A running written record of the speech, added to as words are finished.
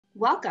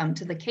Welcome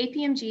to the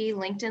KPMG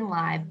LinkedIn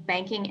Live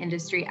Banking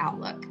Industry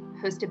Outlook,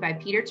 hosted by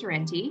Peter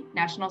Torrente,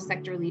 National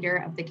Sector Leader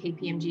of the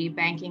KPMG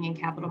Banking and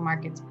Capital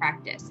Markets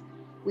Practice.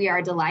 We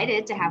are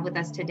delighted to have with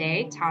us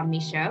today Tom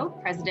Michaud,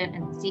 President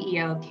and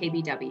CEO of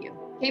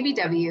KBW.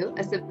 KBW,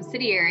 a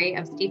subsidiary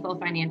of Stifel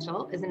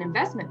Financial, is an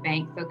investment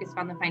bank focused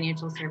on the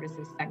financial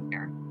services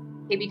sector.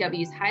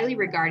 KBW's highly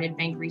regarded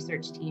bank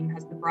research team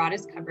has the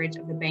broadest coverage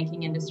of the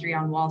banking industry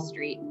on Wall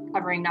Street,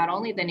 covering not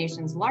only the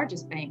nation's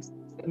largest banks,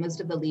 but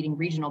most of the leading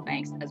regional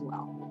banks as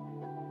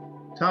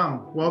well.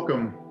 Tom,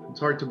 welcome. It's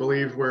hard to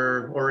believe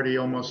we're already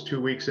almost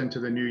 2 weeks into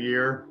the new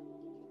year.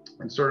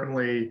 And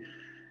certainly,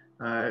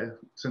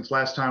 since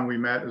last time we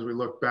met, as we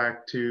look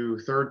back to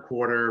third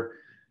quarter,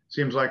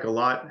 seems like a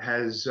lot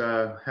has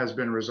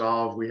been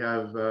resolved. We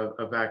have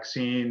a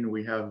vaccine,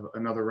 we have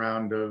another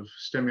round of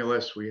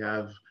stimulus, we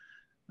have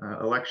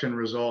election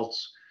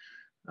results.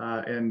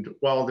 And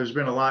while there's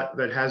been a lot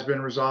that has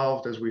been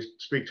resolved, as we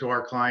speak to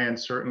our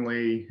clients,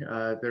 certainly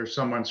there's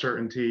some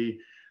uncertainty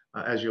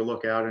as you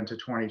look out into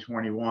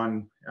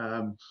 2021.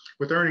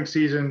 With earnings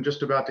season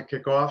just about to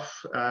kick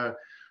off,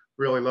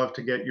 really love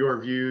to get your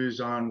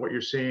views on what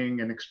you're seeing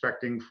and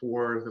expecting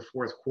for the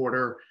fourth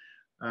quarter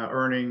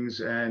earnings,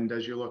 and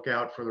as you look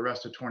out for the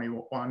rest of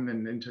 21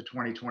 and into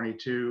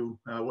 2022,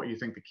 what you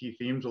think the key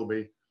themes will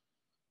be.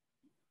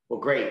 Well,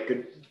 great.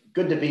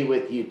 Good to be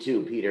with you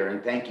too, Peter,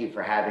 and thank you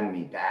for having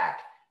me back.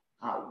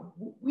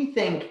 We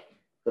think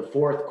the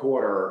fourth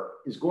quarter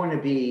is going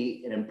to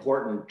be an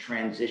important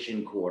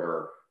transition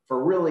quarter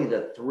for really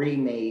the three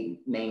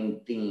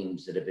main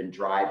themes that have been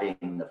driving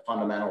the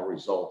fundamental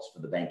results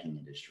for the banking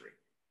industry.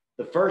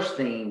 The first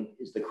theme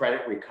is the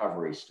credit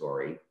recovery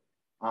story.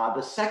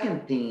 The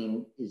second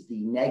theme is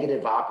the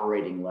negative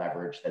operating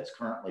leverage that's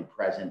currently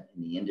present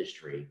in the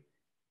industry.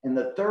 And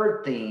the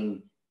third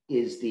theme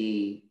is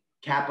the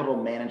capital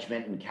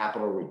management and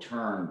capital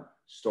return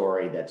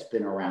story that's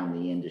been around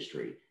the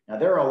industry. Now,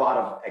 there are a lot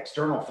of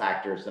external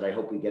factors that I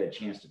hope we get a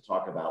chance to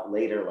talk about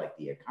later, like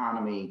the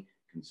economy,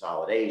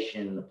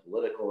 consolidation, the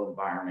political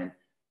environment,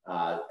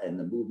 and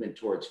the movement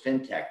towards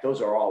fintech.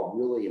 Those are all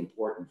really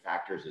important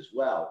factors as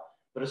well.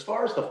 But as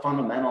far as the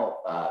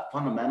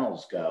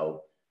fundamentals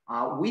go,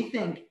 we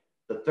think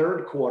the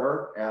third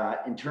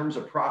quarter, in terms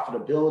of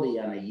profitability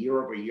on a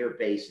year-over-year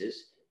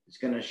basis, is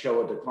going to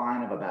show a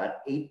decline of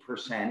about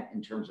 8%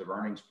 in terms of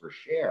earnings per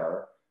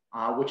share,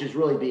 which is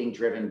really being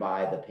driven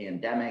by the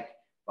pandemic,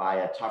 by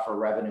a tougher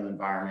revenue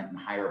environment and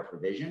higher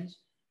provisions.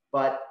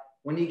 But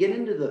when you get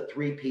into the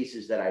three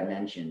pieces that I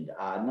mentioned,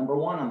 number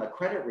one, on the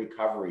credit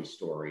recovery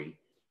story,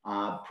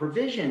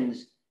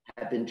 provisions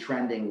have been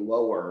trending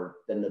lower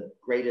than the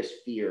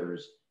greatest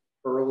fears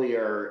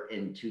earlier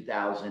in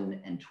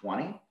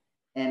 2020.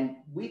 And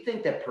we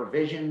think that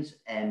provisions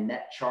and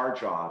net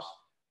charge-offs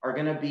are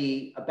going to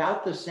be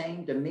about the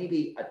same to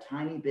maybe a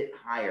tiny bit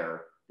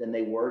higher than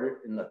they were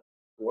in the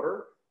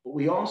quarter. But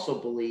we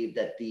also believe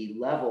that the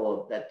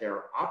level that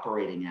they're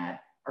operating at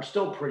are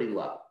still pretty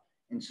low.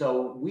 And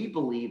so we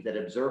believe that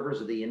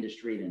observers of the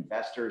industry and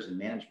investors and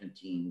management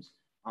teams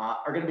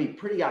are going to be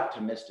pretty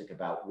optimistic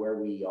about where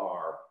we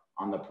are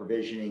on the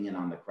provisioning and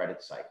on the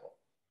credit cycle.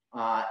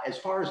 As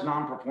far as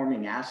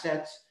non-performing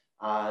assets,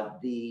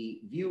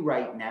 the view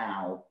right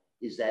now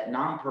is that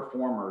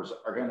non-performers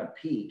are going to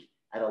peak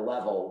at a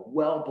level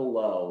well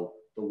below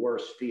the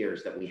worst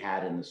fears that we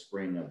had in the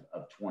spring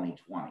of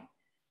 2020.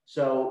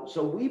 So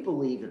we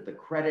believe that the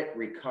credit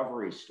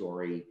recovery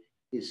story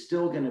is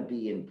still going to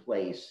be in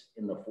place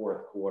in the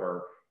fourth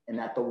quarter, and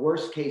that the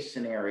worst case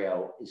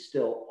scenario is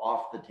still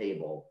off the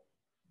table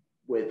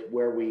with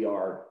where we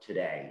are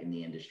today in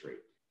the industry.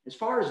 As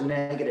far as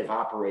negative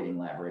operating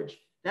leverage,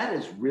 that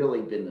has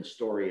really been the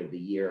story of the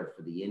year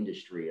for the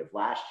industry, of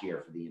last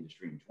year for the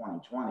industry in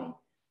 2020,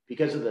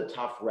 because of the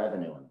tough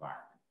revenue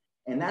environment.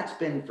 And that's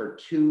been for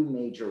two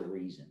major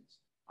reasons.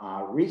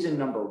 Reason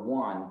number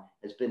one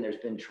has been there's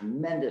been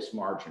tremendous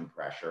margin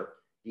pressure.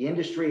 The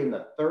industry in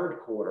the third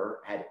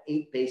quarter had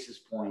 8 basis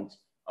points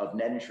of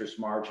net interest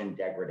margin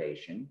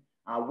degradation.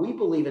 We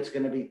believe it's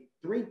going to be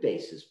 3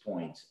 basis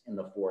points in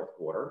the fourth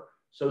quarter.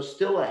 So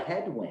still a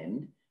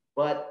headwind,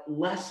 but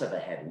less of a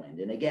headwind.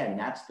 And again,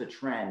 that's the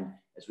trend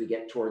as we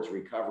get towards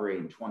recovery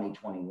in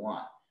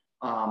 2021.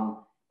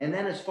 And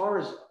then as far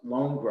as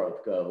loan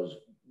growth goes,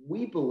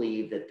 we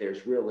believe that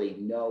there's really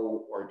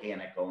no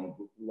organic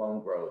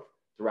loan growth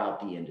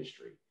throughout the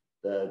industry.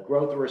 The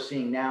growth we're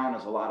seeing now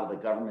is a lot of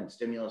the government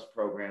stimulus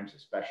programs,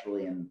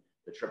 especially in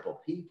the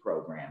PPP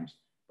programs,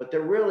 but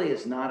there really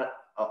is not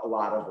a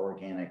lot of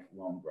organic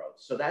loan growth.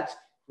 So that's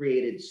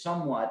created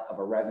somewhat of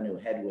a revenue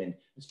headwind,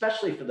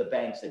 especially for the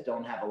banks that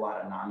don't have a lot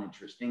of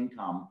non-interest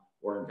income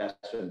or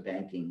investment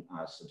banking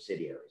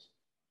subsidiaries.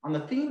 On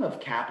the theme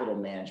of capital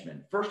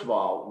management, first of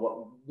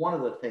all, one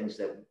of the things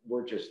that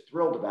we're just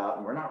thrilled about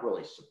and we're not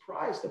really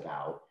surprised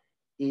about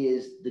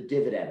is the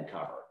dividend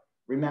cover.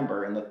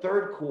 Remember, in the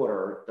third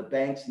quarter, the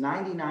banks,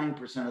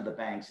 99% of the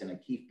banks in a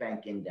Keefe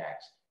Bank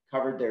index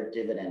covered their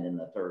dividend in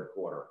the third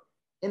quarter.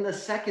 In the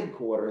second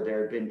quarter,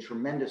 there have been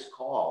tremendous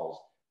calls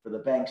for the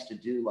banks to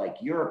do like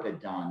Europe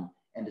had done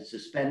and to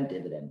suspend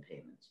dividend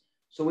payments.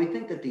 So we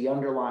think that the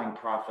underlying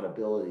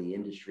profitability of the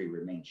industry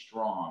remains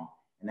strong,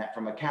 and that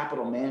from a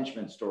capital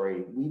management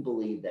story, we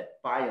believe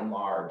that by and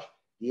large,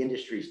 the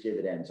industry's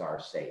dividends are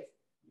safe.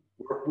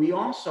 We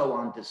also,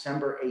 on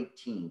December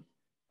 18th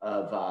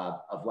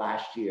of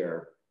last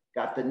year,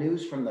 got the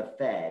news from the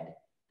Fed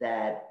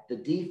that the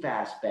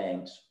DFAST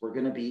banks were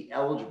going to be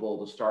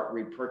eligible to start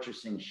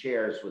repurchasing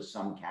shares with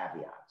some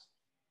caveats.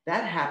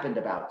 That happened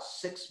about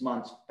 6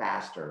 months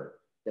faster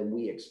than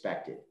we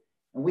expected.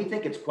 And we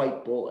think it's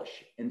quite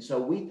bullish. And so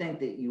we think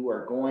that you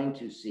are going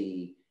to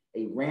see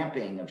a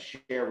ramping of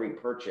share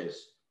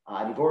repurchase.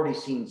 You've already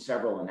seen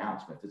several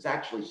announcements. It's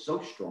actually so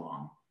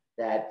strong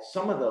that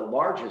some of the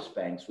largest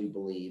banks, we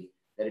believe,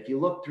 that if you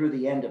look through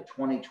the end of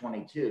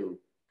 2022,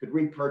 could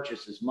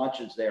repurchase as much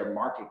as their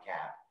market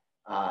cap,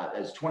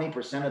 as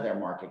 20% of their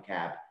market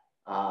cap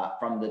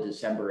from the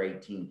December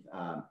 18th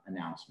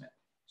announcement.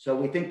 So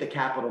we think the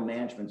capital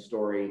management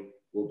story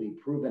will be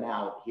proven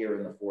out here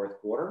in the fourth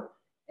quarter.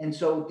 And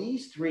so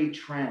these three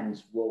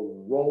trends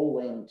will roll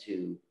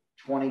into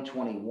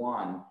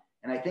 2021.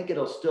 And I think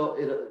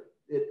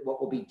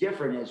what will be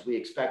different is we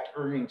expect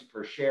earnings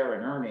per share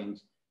and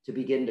earnings to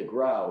begin to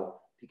grow,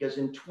 because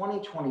in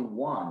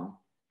 2021,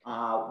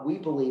 we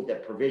believe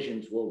that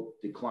provisions will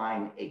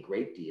decline a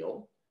great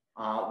deal.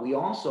 We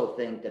also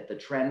think that the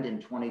trend in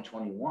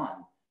 2021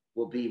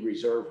 will be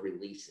reserve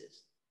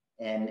releases.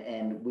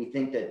 And we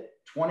think that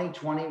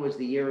 2020 was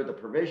the year of the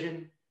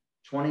provision.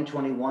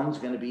 2021 is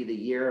going to be the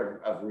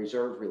year of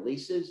reserve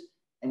releases.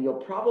 And you'll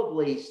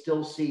probably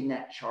still see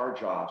net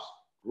charge-offs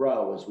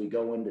grow as we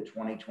go into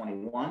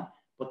 2021,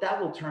 but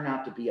that will turn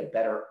out to be a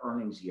better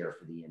earnings year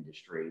for the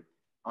industry.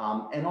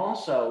 And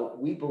also,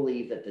 we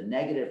believe that the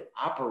negative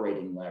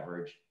operating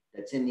leverage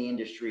that's in the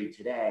industry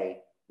today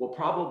will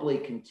probably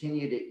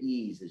continue to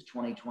ease as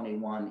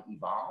 2021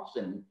 evolves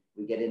and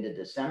we get into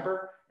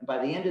December. And by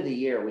the end of the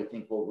year, we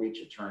think we'll reach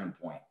a turning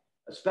point,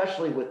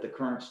 especially with the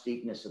current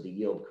steepness of the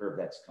yield curve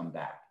that's come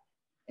back.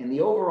 And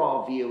the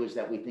overall view is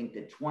that we think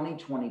that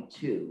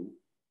 2022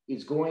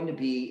 is going to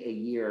be a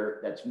year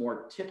that's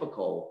more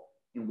typical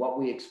in what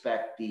we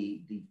expect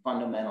the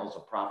fundamentals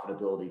of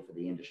profitability for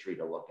the industry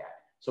to look at.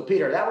 So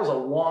Peter, that was a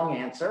long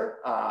answer.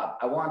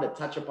 I wanted to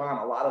touch upon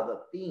a lot of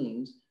the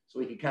themes so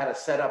we could kind of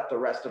set up the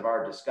rest of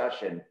our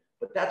discussion.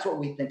 But that's what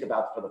we think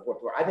about for the fourth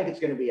quarter. I think it's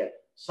going to be a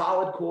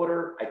solid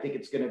quarter. I think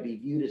it's going to be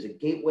viewed as a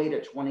gateway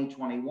to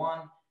 2021.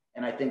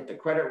 And I think the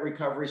credit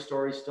recovery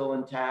story is still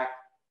intact.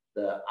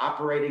 The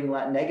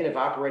negative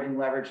operating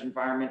leverage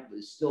environment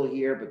is still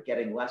here, but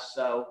getting less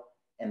so.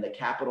 And the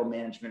capital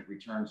management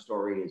return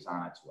story is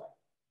on its way.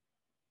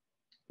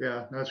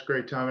 Yeah, that's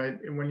great, Tom.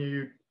 And when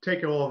you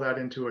take all of that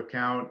into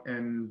account,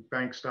 and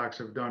bank stocks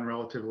have done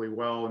relatively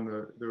well in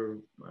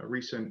the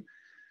recent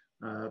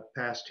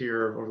past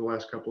here over the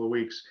last couple of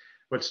weeks,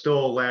 but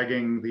still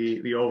lagging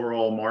the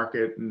overall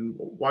market. And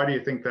why do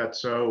you think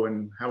that's so?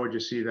 And how would you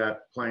see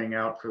that playing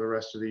out for the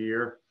rest of the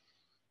year?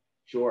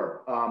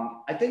 Sure.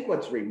 I think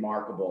what's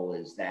remarkable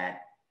is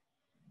that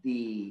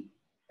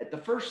at the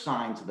first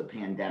signs of the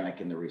pandemic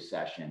and the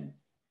recession,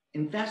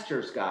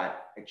 investors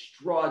got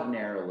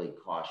extraordinarily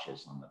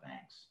cautious on the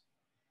banks.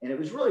 And it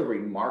was really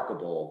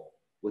remarkable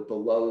with the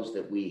lows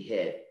that we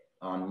hit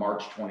on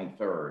March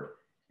 23rd.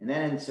 And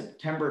then in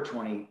September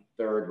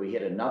 23rd, we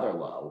hit another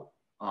low,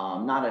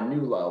 not a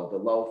new low. The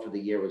low for the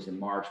year was in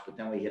March, but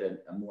then we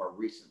hit a more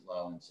recent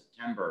low in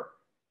September.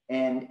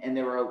 And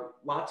there were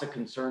lots of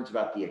concerns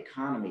about the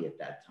economy at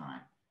that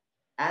time.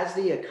 As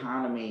the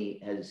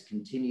economy has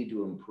continued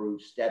to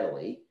improve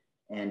steadily,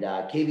 and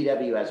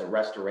KBW has a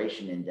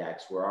restoration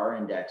index where our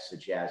index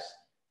suggests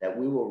that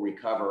we will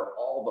recover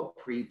all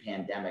the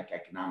pre-pandemic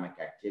economic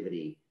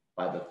activity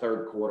by the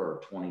third quarter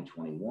of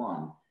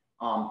 2021.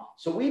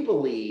 So we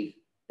believe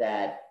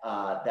that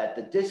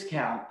the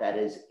discount that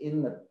is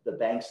in the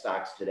bank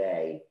stocks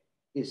today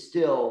is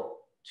still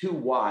too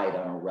wide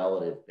on a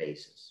relative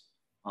basis.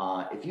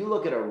 If you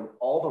look at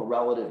all the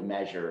relative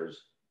measures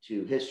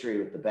to history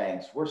with the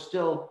banks, we're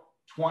still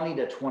 20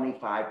 to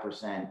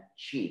 25%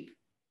 cheap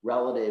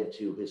relative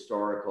to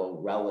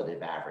historical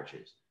relative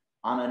averages.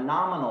 On a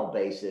nominal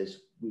basis,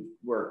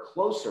 we're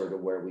closer to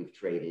where we've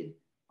traded,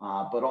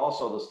 but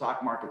also the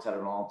stock market's at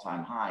an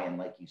all-time high. And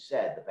like you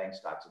said, the bank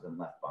stocks have been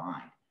left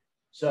behind.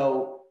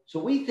 So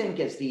we think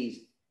as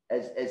the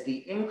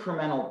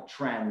incremental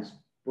trends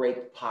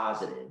break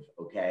positive,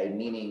 okay,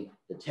 meaning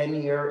the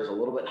 10-year is a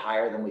little bit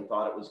higher than we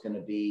thought it was going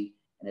to be.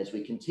 And as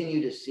we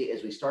continue to see,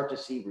 as we start to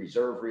see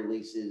reserve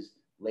releases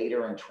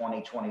later in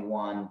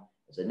 2021,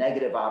 as a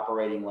negative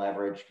operating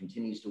leverage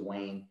continues to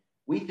wane,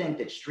 we think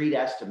that street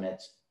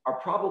estimates are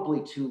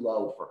probably too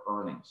low for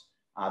earnings.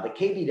 The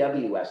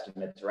KBW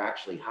estimates are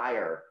actually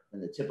higher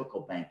than the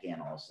typical bank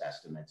analyst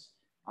estimates.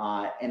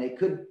 And it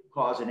could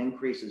cause an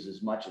increase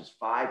as much as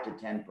 5 to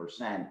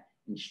 10%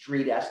 in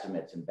street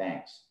estimates in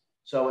banks.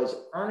 So as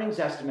earnings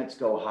estimates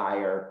go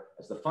higher,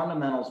 as the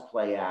fundamentals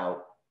play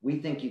out, we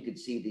think you could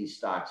see these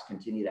stocks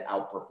continue to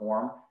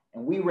outperform.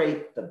 And we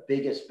rate the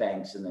biggest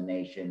banks in the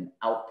nation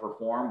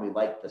outperform. We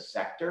like the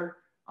sector.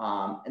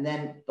 And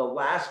then the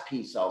last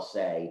piece I'll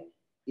say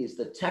is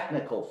the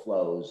technical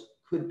flows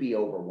could be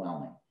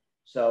overwhelming.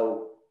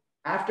 So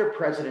after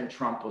President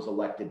Trump was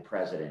elected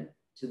president,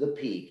 to the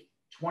peak,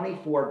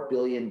 $24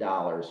 billion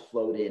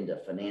flowed into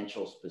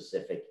financial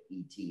specific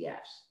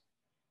ETFs.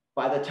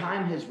 By the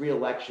time his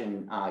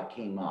reelection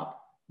came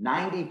up,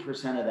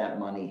 90% of that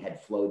money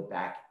had flowed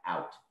back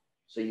out.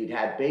 So you'd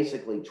had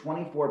basically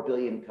 24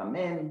 billion come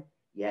in,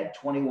 you had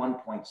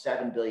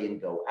 21.7 billion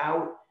go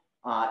out.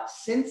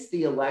 Since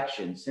the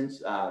election,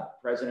 since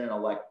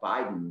President-elect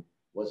Biden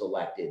was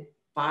elected,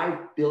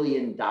 $5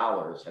 billion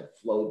have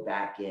flowed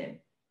back in.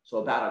 So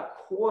about a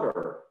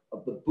quarter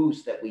of the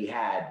boost that we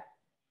had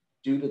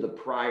due to the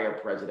prior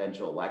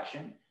presidential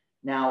election.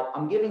 Now,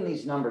 I'm giving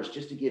these numbers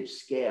just to give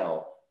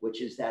scale,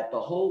 which is that the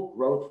whole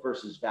growth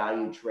versus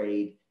value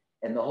trade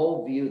and the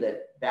whole view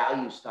that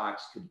value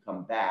stocks could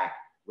come back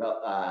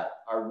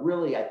are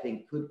really, I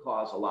think, could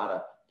cause a lot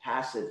of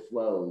passive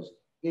flows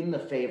in the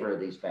favor of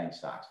these bank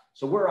stocks.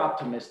 So we're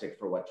optimistic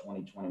for what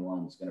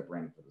 2021 is going to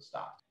bring for the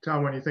stocks.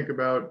 Tom, when you think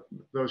about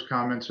those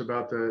comments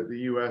about the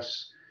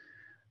U.S.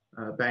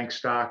 Bank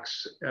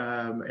stocks,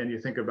 and you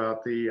think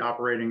about the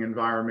operating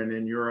environment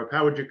in Europe,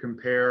 how would you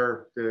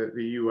compare the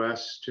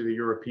U.S. to the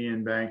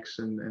European banks,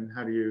 and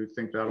how do you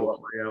think that'll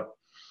play out?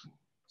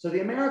 So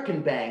the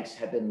American banks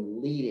have been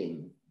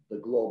leading the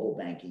global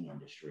banking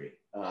industry.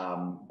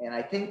 And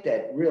I think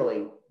that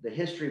really the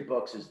history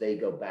books, as they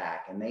go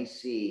back and they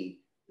see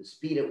the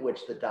speed at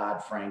which the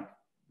Dodd-Frank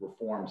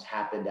reforms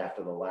happened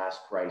after the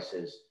last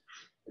crisis,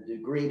 the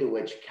degree to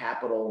which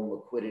capital and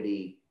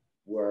liquidity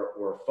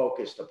were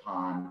focused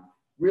upon,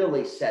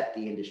 really set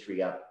the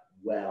industry up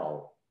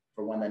well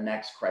for when the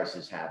next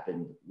crisis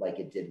happened, like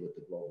it did with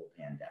the global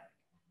pandemic.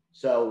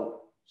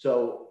 So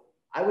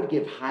I would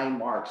give high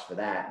marks for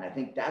that. And I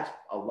think that's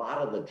a lot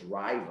of the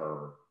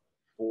driver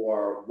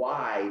for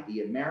why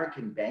the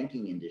American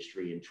banking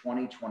industry in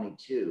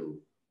 2022,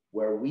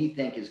 where we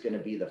think is going to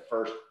be the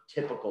first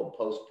typical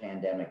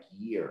post-pandemic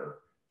year,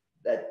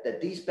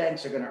 that these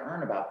banks are going to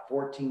earn about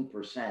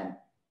 14%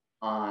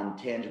 on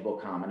tangible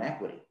common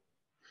equity.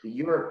 The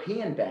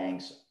European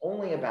banks,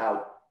 only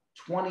about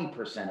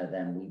 20% of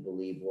them, we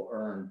believe, will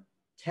earn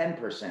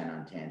 10%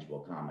 on tangible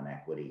common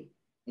equity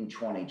in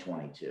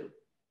 2022.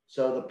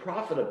 So the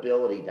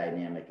profitability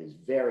dynamic is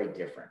very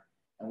different.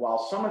 And while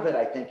some of it,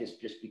 I think, is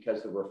just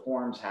because the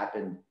reforms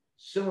happened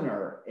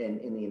sooner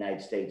in the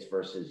United States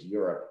versus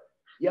Europe,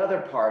 the other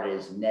part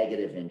is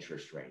negative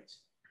interest rates.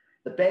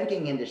 The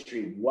banking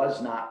industry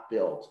was not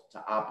built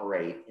to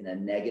operate in a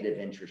negative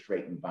interest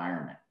rate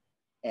environment.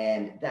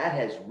 And that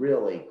has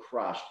really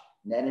crushed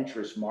net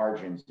interest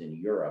margins in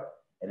Europe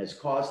and has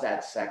caused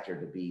that sector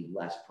to be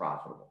less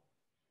profitable.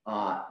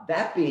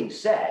 That being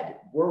said,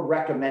 we're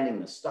recommending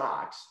the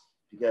stocks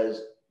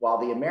because while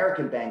the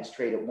American banks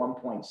trade at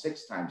 1.6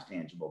 times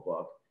tangible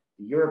book,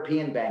 the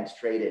European banks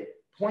trade at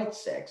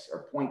 0.6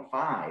 or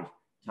 0.5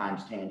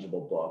 times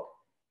tangible book.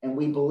 And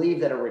we believe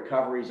that a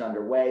recovery is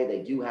underway.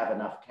 They do have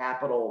enough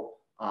capital.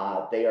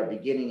 They are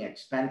beginning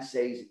expense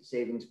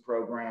savings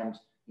programs.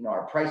 You know,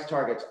 our price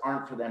targets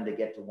aren't for them to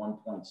get to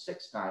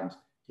 1.6 times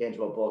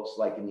tangible books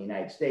like in the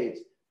United States,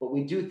 but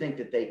we do think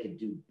that they could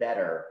do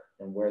better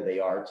than where they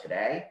are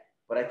today.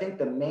 But I think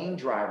the main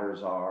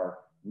drivers are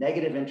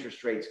negative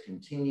interest rates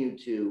continue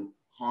to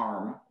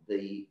harm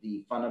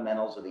the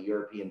fundamentals of the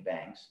European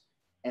banks.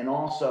 And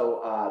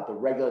also the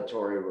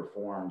regulatory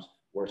reforms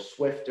were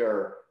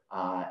swifter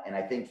and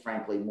I think,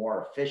 frankly,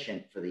 more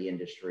efficient for the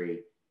industry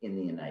in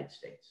the United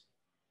States.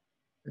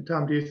 And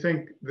Tom, do you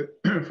think that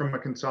from a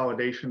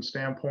consolidation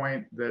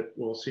standpoint that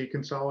we'll see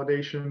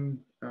consolidation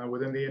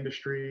within the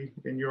industry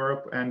in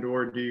Europe, and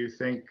or do you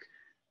think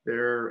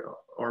there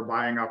are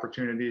buying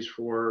opportunities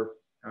for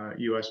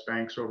U.S.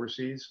 banks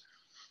overseas?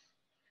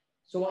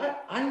 So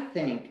I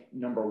think,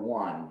 number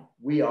one,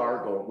 we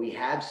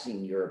have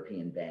seen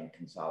European bank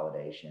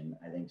consolidation.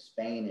 I think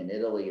Spain and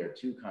Italy are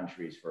two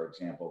countries, for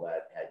example,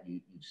 that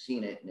you've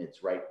seen it and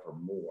it's ripe for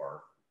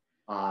more.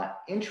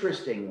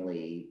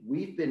 Interestingly,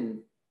 we've been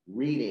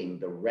reading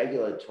the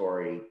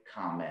regulatory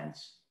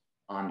comments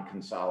on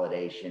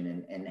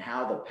consolidation and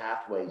how the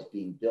pathway is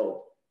being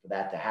built for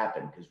that to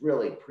happen, because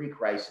really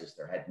pre-crisis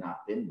there had not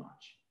been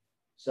much.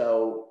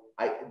 So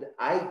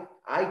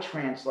I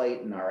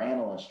translate and our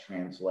analysts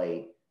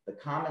translate the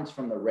comments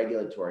from the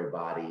regulatory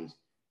bodies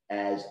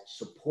as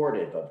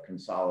supportive of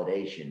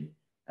consolidation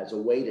as a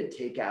way to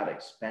take out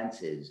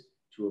expenses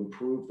to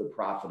improve the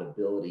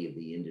profitability of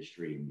the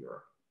industry in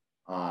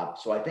Europe.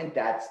 So I think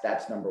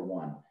that's number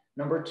one.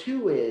 Number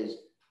two is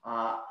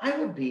I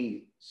would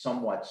be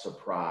somewhat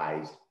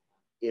surprised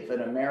if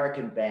an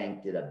American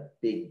bank did a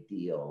big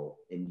deal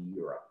in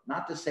Europe.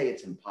 Not to say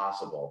it's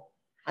impossible.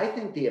 I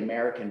think the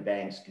American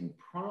banks can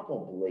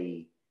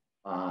probably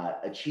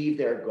achieve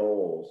their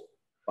goals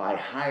by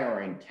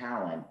hiring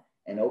talent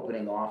and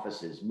opening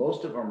offices.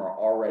 Most of them are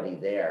already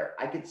there.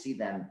 I could see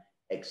them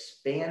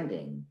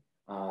expanding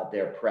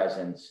their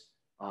presence,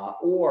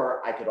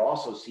 or I could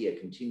also see a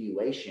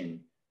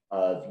continuation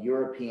of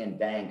European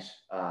banks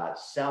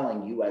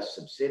selling US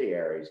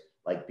subsidiaries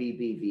like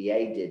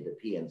BBVA did the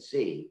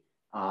PNC,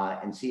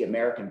 and see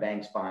American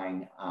banks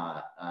buying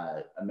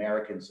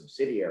American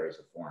subsidiaries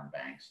of foreign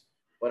banks.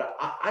 But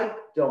I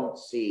don't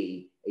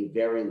see a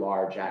very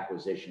large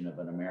acquisition of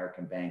an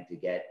American bank to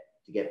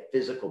get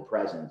physical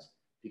presence,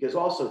 because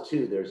also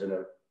too, there's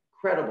an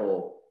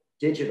incredible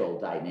digital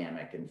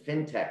dynamic and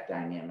fintech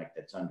dynamic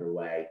that's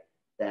underway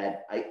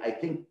that I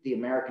think the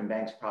American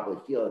banks probably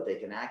feel that they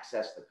can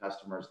access the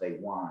customers they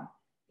want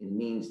in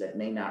means that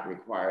may not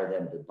require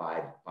them to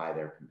buy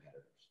their competitors.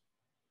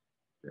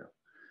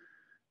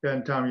 Yeah,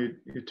 and Tom,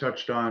 you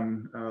touched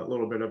on a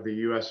little bit of the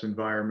U.S.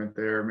 environment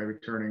there, maybe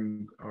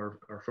turning our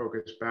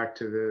focus back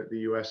to the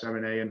U.S.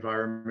 M&A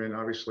environment.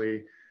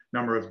 Obviously,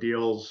 number of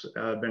deals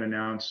been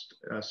announced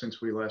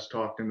since we last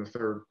talked in the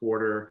third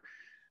quarter.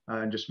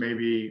 And just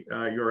maybe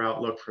your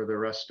outlook for the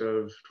rest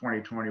of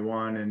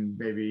 2021, and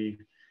maybe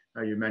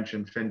you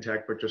mentioned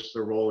fintech, but just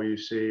the role you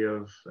see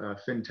of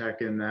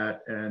fintech in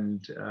that,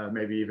 and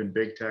maybe even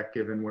big tech,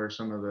 given where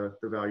some of the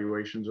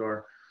valuations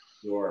are.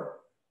 Sure.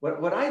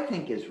 What I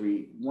think is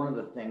one of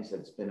the things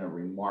that's been a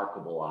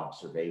remarkable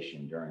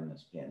observation during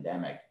this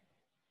pandemic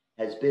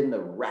has been the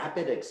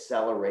rapid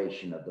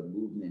acceleration of the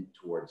movement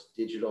towards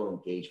digital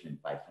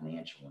engagement by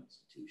financial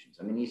institutions.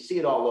 I mean, you see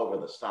it all over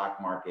the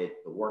stock market,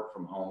 the work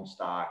from home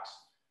stocks.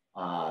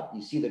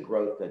 You see the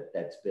growth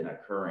that's been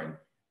occurring.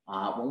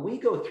 When we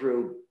go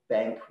through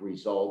bank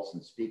results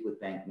and speak with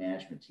bank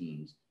management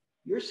teams,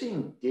 you're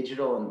seeing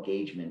digital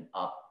engagement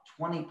up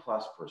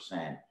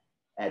 20+%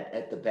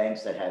 at the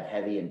banks that have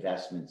heavy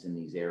investments in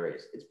these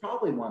areas. It's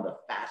probably one of the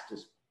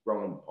fastest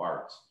growing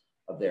parts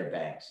of their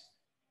banks.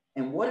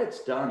 And what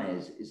it's done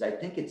is I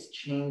think it's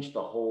changed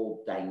the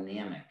whole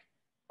dynamic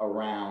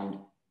around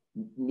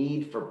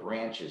need for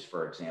branches,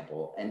 for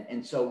example.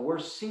 And so we're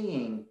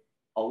seeing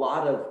a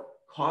lot of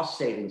cost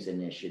savings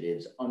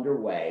initiatives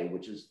underway,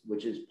 which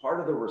is part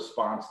of the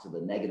response to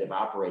the negative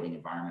operating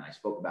environment I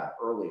spoke about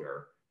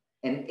earlier.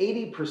 And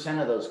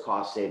 80% of those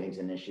cost savings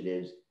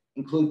initiatives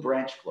include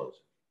branch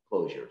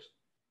closures.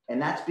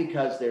 And that's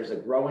because there's a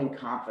growing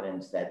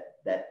confidence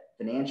that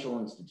financial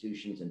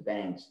institutions and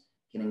banks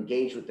can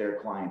engage with their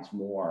clients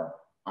more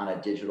on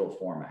a digital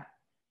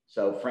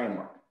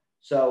framework.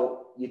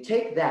 So you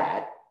take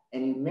that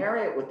and you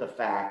marry it with the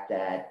fact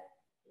that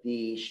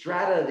the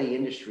strata of the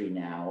industry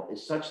now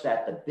is such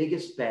that the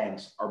biggest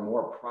banks are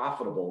more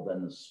profitable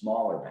than the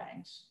smaller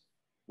banks,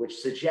 which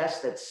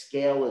suggests that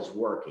scale is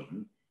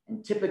working.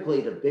 And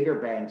typically the bigger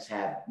banks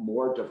have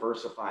more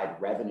diversified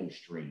revenue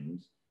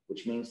streams,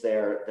 which means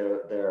that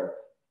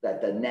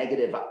the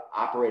negative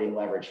operating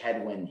leverage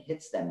headwind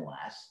hits them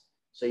less.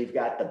 So you've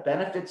got the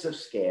benefits of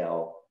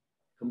scale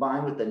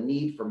combined with the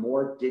need for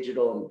more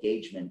digital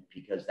engagement,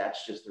 because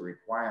that's just the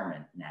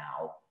requirement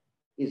now,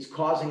 is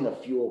causing the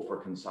fuel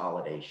for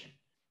consolidation.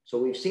 So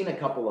we've seen a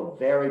couple of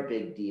very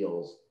big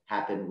deals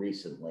happen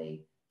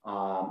recently.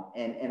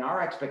 And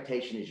our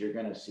expectation is you're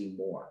going to see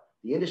more.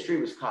 The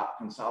industry was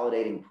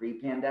consolidating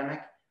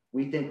pre-pandemic.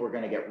 We think we're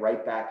going to get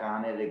right back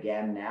on it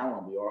again now,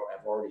 and we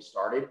have already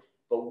started.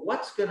 But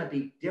what's going to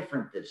be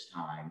different this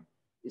time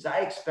is I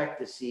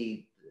expect to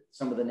see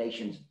some of the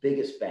nation's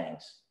biggest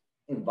banks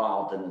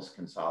involved in this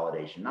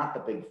consolidation, not the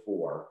big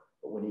four,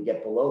 but when you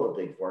get below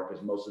the big four,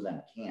 because most of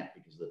them can't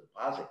because of the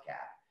deposit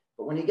cap.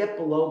 But when you get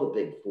below the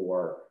big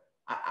four,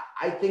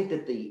 I think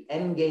that the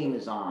end game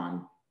is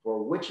on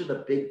for which of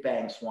the big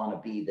banks want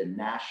to be the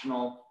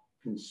national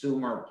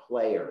consumer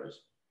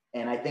players.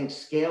 And I think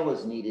scale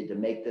is needed to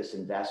make this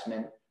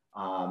investment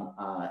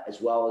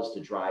as well as to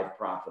drive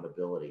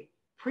profitability.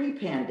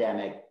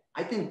 Pre-pandemic,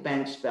 I think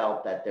banks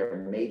felt that their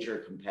major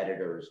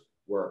competitors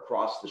were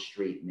across the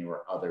street and there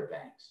were other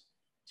banks.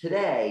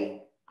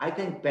 Today, I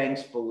think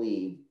banks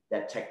believe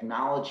that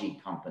technology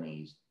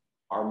companies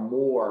are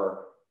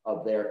more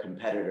of their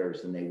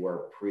competitors than they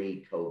were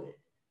pre-COVID.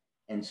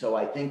 And so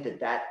I think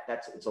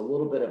it's a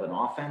little bit of an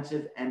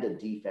offensive and a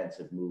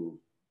defensive move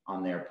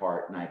on their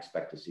part, and I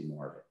expect to see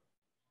more of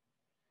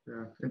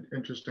it. Yeah,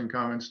 interesting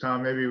comments,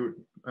 Tom. Maybe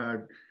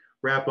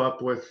wrap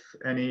up with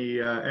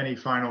any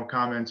final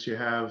comments you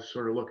have,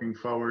 sort of looking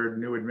forward,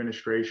 new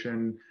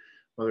administration,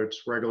 whether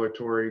it's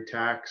regulatory,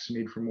 tax,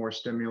 need for more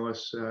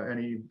stimulus.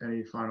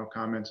 Any final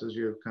comments as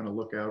you kind of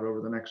look out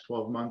over the next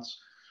 12 months?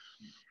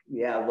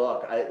 Yeah,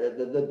 look,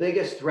 the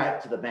biggest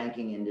threat to the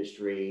banking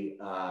industry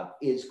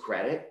is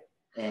credit.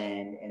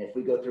 And if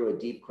we go through a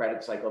deep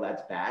credit cycle,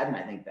 that's bad. And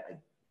I think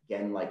that,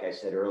 again, like I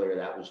said earlier,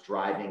 that was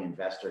driving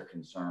investor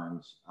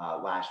concerns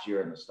last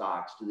year in the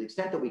stocks. To the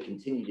extent that we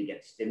continue to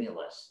get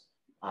stimulus,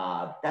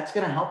 that's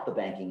going to help the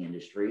banking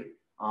industry.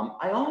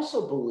 I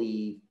also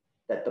believe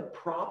that the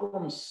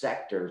problem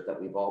sectors that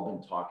we've all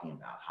been talking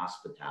about,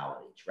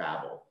 hospitality,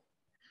 travel,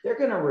 they're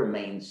going to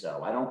remain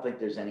so. I don't think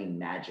there's any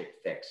magic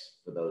fix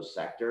for those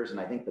sectors. And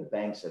I think the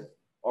banks have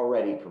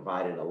already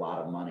provided a lot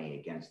of money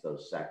against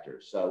those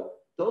sectors. So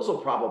those will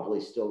probably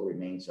still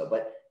remain so.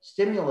 But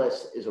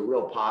stimulus is a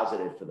real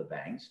positive for the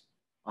banks.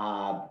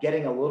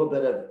 Getting a little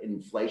bit of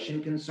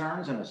inflation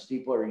concerns and a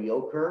steeper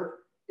yield curve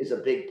is a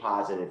big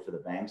positive for the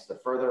banks. The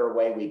further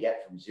away we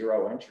get from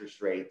zero interest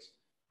rates,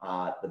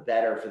 the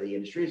better for the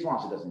industry, as long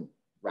as it doesn't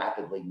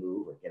rapidly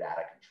move or get out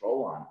of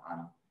control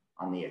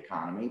on the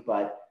economy.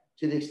 But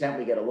to the extent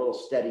we get a little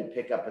steady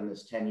pickup in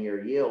this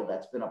 10-year yield,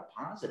 that's been a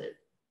positive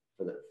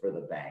for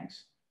the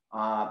banks.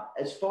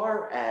 As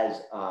far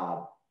as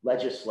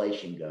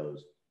legislation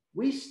goes,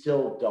 we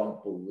still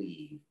don't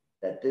believe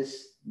that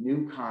this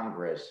new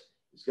Congress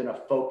is going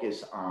to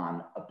focus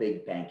on a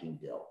big banking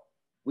bill.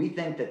 We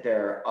think that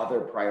there are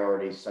other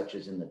priorities, such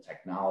as in the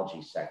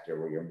technology sector,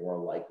 where you're more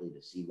likely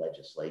to see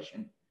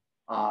legislation.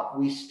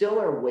 We still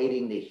are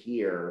waiting to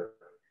hear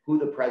who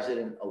the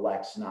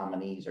president-elect's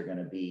nominees are going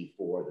to be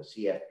for the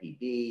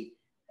CFPB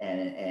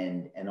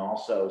and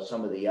also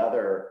some of the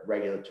other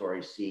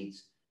regulatory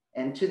seats.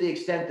 And to the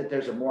extent that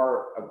there's a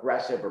more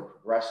aggressive or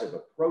progressive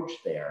approach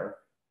there,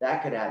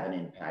 that could have an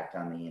impact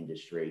on the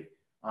industry.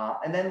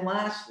 And then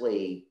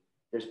lastly,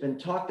 there's been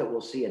talk that we'll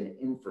see an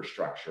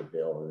infrastructure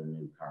bill in the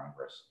new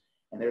Congress.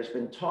 And there's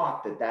been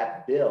talk that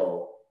that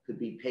bill could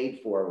be paid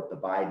for with the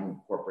Biden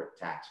corporate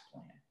tax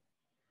plan.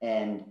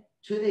 And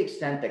to the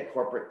extent that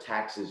corporate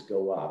taxes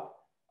go up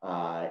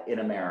in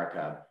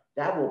America,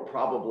 that will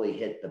probably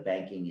hit the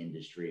banking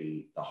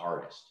industry the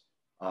hardest.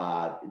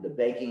 The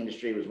banking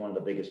industry was one of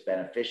the biggest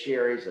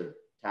beneficiaries of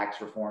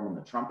tax reform in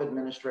the Trump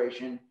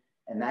administration,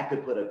 and that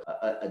could put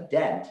a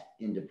dent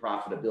into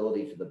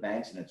profitability for the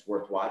banks, and it's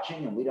worth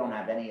watching. And we don't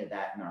have any of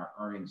that in our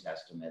earnings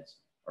estimates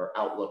or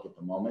outlook at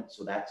the moment,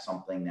 so that's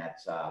something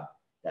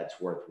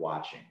that's worth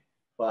watching.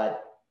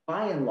 But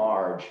by and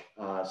large,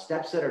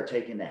 steps that are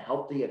taken to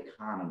help the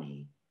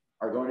economy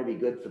are going to be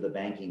good for the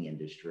banking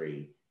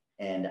industry,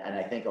 and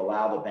I think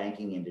allow the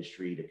banking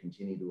industry to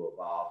continue to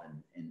evolve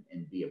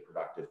and be a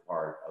productive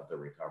part of the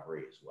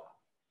recovery as well.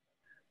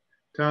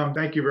 Tom,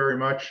 thank you very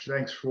much.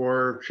 Thanks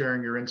for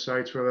sharing your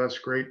insights with us.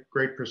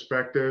 Great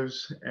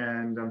perspectives.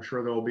 And I'm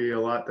sure there'll be a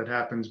lot that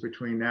happens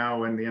between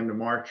now and the end of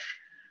March.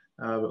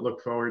 But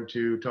look forward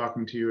to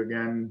talking to you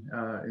again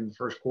in the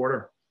first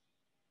quarter.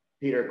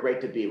 Peter,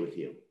 great to be with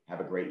you. Have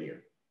a great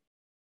year.